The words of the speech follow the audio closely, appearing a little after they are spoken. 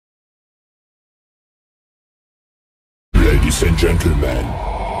Ladies and gentlemen,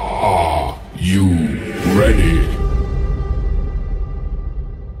 are you ready?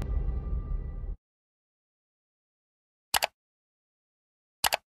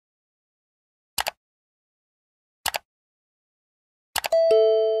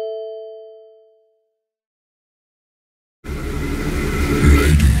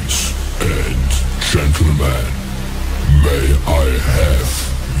 Ladies and gentlemen, may I have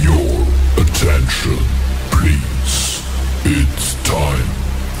your attention, please? It's time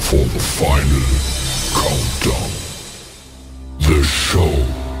for the final countdown. The show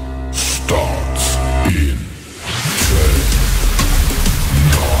starts in 10,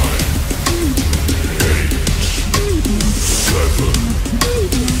 9, 8, 7,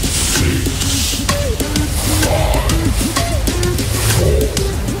 6, 5, 4,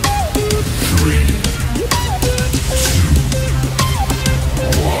 3, 2,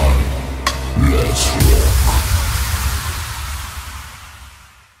 1. Let's rock.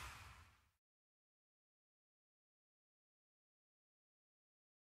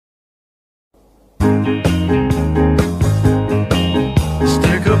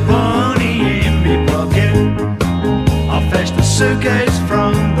 Stick a bunny in me pocket. I'll fetch the suitcase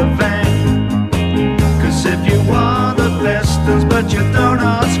from the van. Cause if you are the best uns but you don't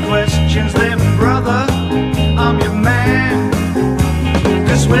ask questions, then brother, I'm your man.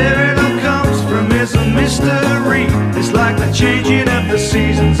 Cause where it all comes from is a mystery. It's like the changing of the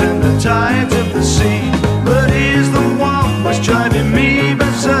seasons and the tides of the sea. But here's the one what's driving me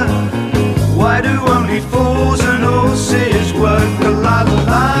berserk. Why do only fools and horses work? La la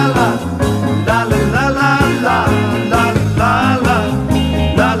la la, la la la la la, la la la la,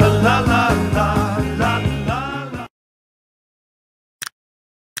 la la la la, la la la.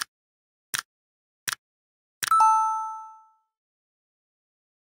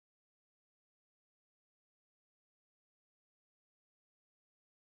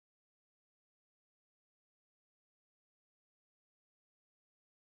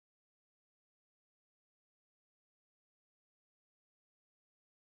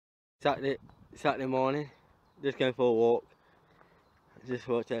 Saturday morning, just going for a walk. Just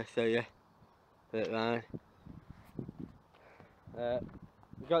thought to show you a bit around.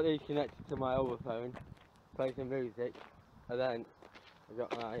 Got these connected to my other phone, play some music, and then I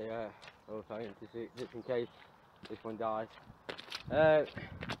got my other phone just in case this one dies. I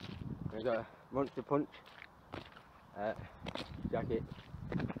got a Monster Punch jacket,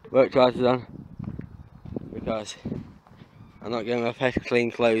 work trousers on because I'm not getting my fresh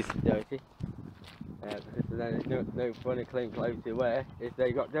clean clothes dirty. Because then there's no funny clean clothes to wear if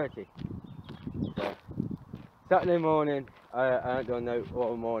they got dirty. So, Saturday morning, I ain't done no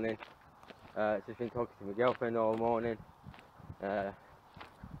all morning. Just been talking to my girlfriend all morning. And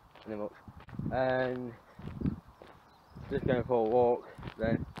just going for a walk,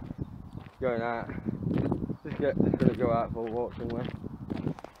 then going out. Just gonna go out for a walk somewhere.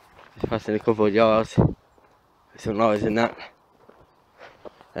 Just passing a couple of yards, some noise in that,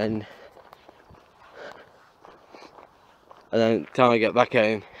 and then time I get back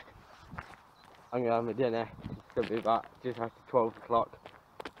home, I'm gonna have my dinner. It's gonna be about just after 12 o'clock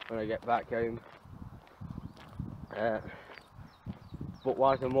when I get back home. But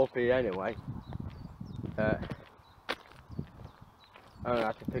whilst I'm up here anyway, I'm gonna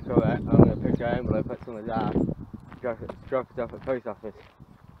have to pick her. I'm gonna pick her envelope at someone's house, drop it off at post office,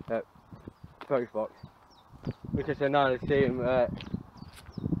 post box, because I know I see him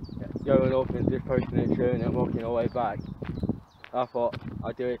going up and just posting it through and then walking all the way back. I thought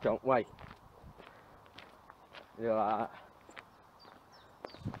I'd do it on way. You know, like that.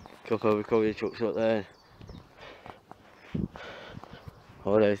 Couple of recovery trucks up there.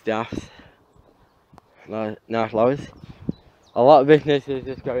 All those daffs. Nice lorries. A lot of businesses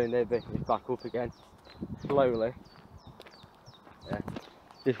just going their business back up again. Slowly. Yeah.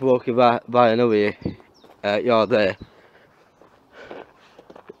 Just walking by another yard there.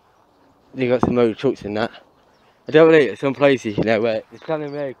 You got some motor trucks in that. I don't believe it, some places, you know, where they're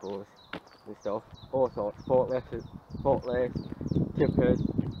selling vehicles and stuff, all sorts, forklifts, tippers,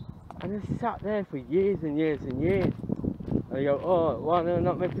 and they're sat there for years and years and years. And you go, oh, why are they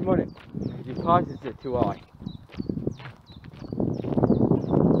not making money? Because your prices are too high.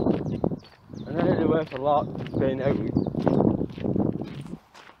 And then they're worth a lot, being noted.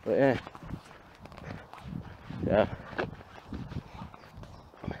 But yeah. So.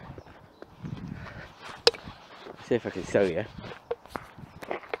 See if I can show you.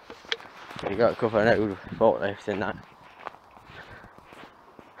 You got a couple of old forklifts in that.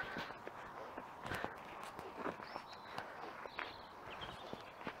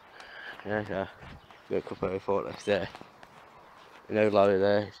 Yeah, so got a couple of forklifts there. No lorry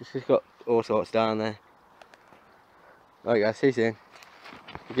there. It's just got all sorts down there. Right guys, see you soon.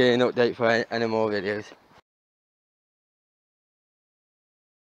 Get an update for any more videos.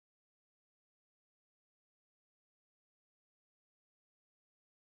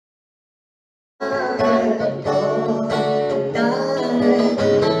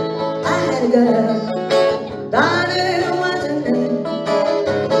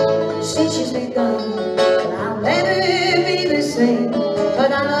 She's been gone, but I'll never be the same.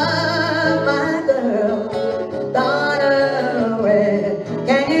 But I love my girl, daughter. Where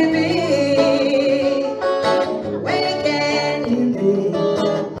can you be? Where can you be?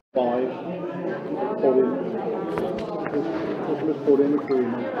 Put in the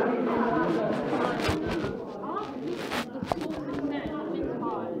cream.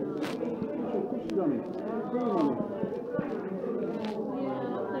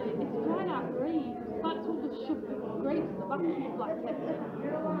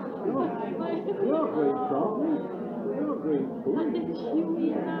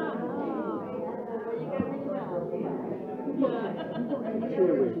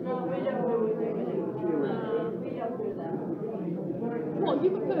 What, you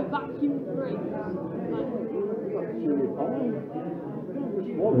prefer vacuum free?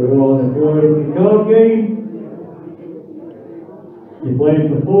 We're on the card game. You're playing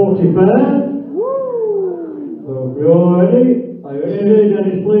for £40. So if you're all ready, are you ready,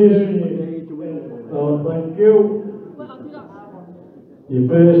 Dennis, please? Oh, thank you. Well, I'll do that. Your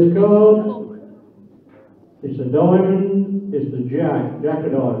first card, it's a diamond, it's the jack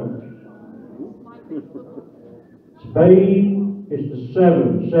of diamonds. Spade, it's the seven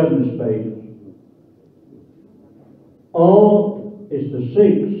of spades. Heart, it's the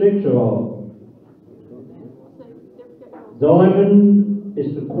six of hearts. Diamond,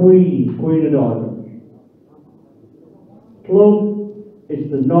 it's the queen of diamonds. Club, it's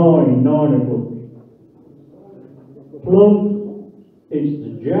the nine of clubs. Club, it's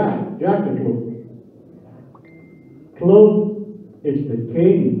the jack of clubs. Club, it's the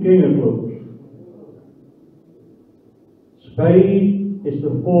king of clubs. Spade, it's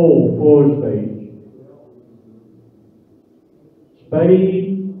the four of spades.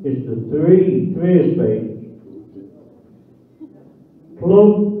 Spade, it's the three of spades. Club,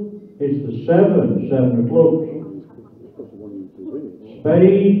 it's the seven of clubs.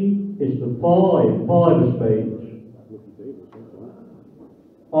 Spade, it's the five of spades.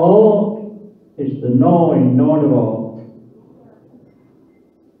 Heart, it's the nine of hearts.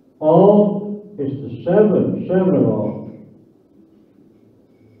 Heart, it's the seven of hearts.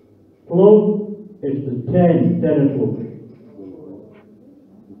 Club, it's the ten of clubs.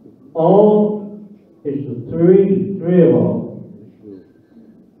 Heart, it's the three of hearts.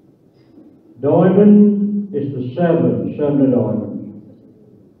 Diamond, it's the seven of diamonds.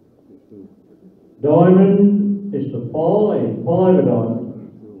 Diamond, it's the five of diamonds.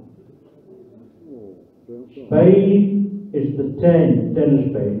 Spade, it's the ten of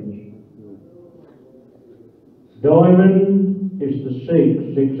spades. Diamond, it's the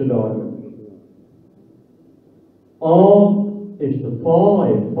six of diamonds. Heart, it's the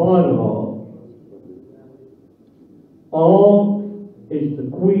five of hearts. Heart, it's the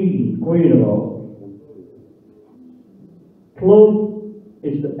queen of hearts. Club,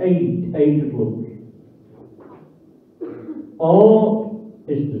 it's the eight of clubs. Heart,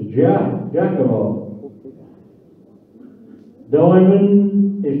 it's the jack of hearts.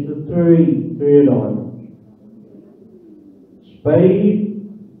 Diamond, it's the three of diamonds. Spade,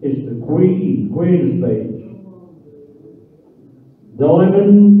 it's the queen of spades.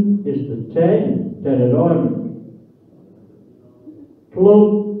 Diamond, it's the ten of diamonds. Club,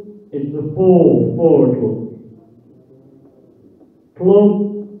 it's the four of clubs. Club,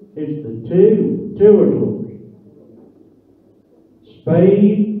 it's the two of clubs.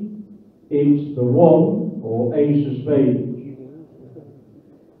 Spade, it's the one or ace of spades.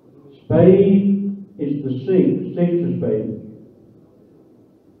 Spade, it's the six of spades.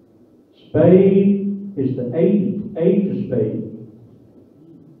 Spade, it's the eight of spades.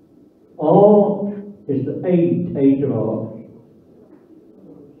 Heart, it's the eight of hearts.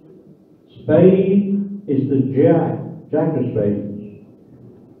 Spade is the jack of spades.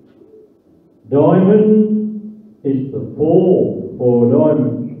 Diamond is the four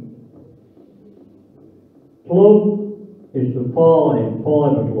diamonds. Club is the five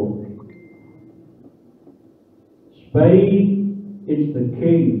of clubs. Spade is the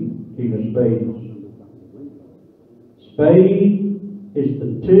king of spades. Spade is the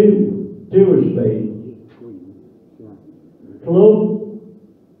two of spades. Club,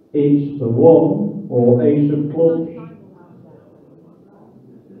 it's the one or ace of clubs.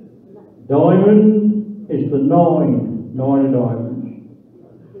 Diamond is the nine of diamonds.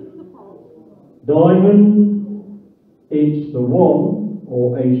 Diamond, it's the one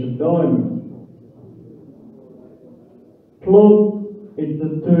or ace of diamonds. Club, it's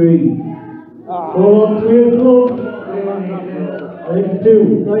the three. Call on 3 o'clock. Thank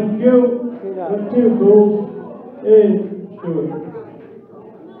you. Thank you. Thank you, folks. Hey, Stuart.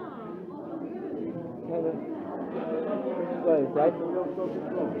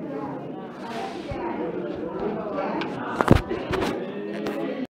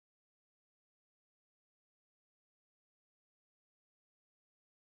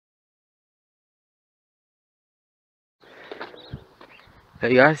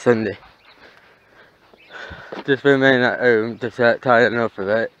 Hey guys, Sunday. Just remain at home, just tidying up a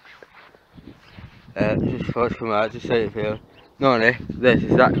bit. Just before I come out, just so you feel. Normally, this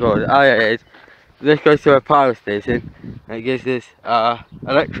is that good. This goes to a power station and it gives us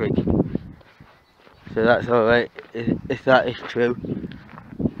electric. So that's alright, if that is true.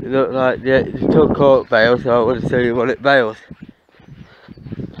 It looked like it took court bail, so I want to show you what it bails.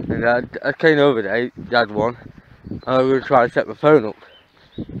 And I came over there, Dad won. And I'm going to try and set my phone up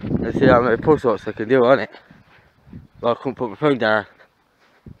and see how many push-ups I can do on it. But I couldn't put my phone down.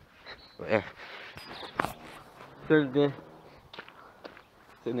 But yeah. Sunday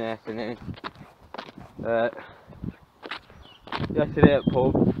afternoon. Yesterday at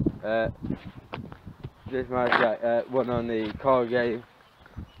pub, this man won on the card game.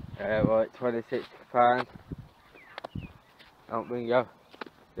 Like £26. Out bingo.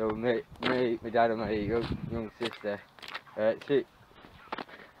 So me, my dad and my young sister.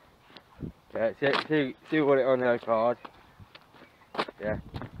 She won it on her card. Yeah.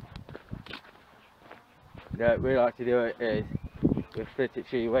 The we like to do it is we split it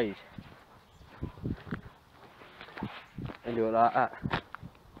 3 ways. And do it like that.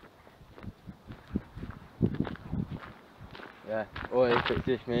 Yeah. Or if it's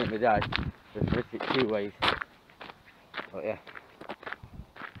just me and my dad, we split it 2 ways. But yeah.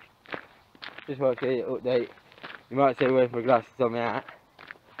 Just want to see update. You might say where's my glasses on my hat.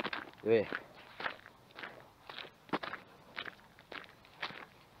 Yeah.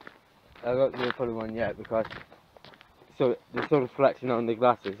 I've got to put them on yet because so the sun's flexing on the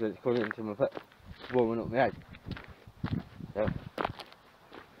glasses so it's coming into my foot, warming up my head. So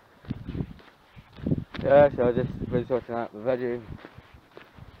yeah, so I've just been sorting out my bedroom.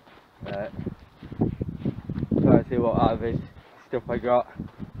 Trying to see what out of his stuff I got.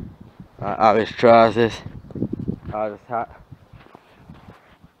 Out of his trousers, out of his hat.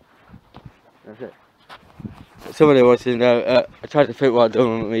 That's it. Somebody wants to know, I tried to think what I'd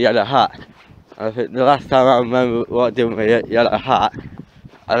done with my yellow hat. And I think the last time I remember what I did with my yellow hat,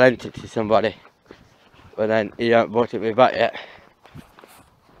 I lent it to somebody. But then he hasn't brought it me back yet.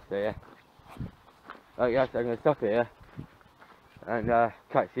 So yeah. Right guys, I'm going to stop here. And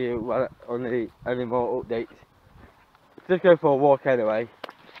catch you on any more updates. Just go for a walk anyway.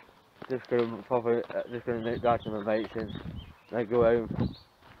 Just going to nip down to my mates and then go home.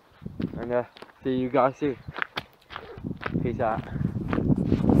 And see you guys soon. Peace out.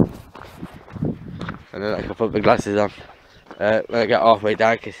 And then I can put my glasses on when I get halfway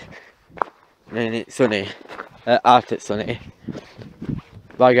down because then it's sunny. Out it's sunny.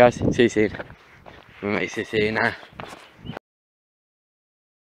 Bye guys, see you soon. My mates will see you now.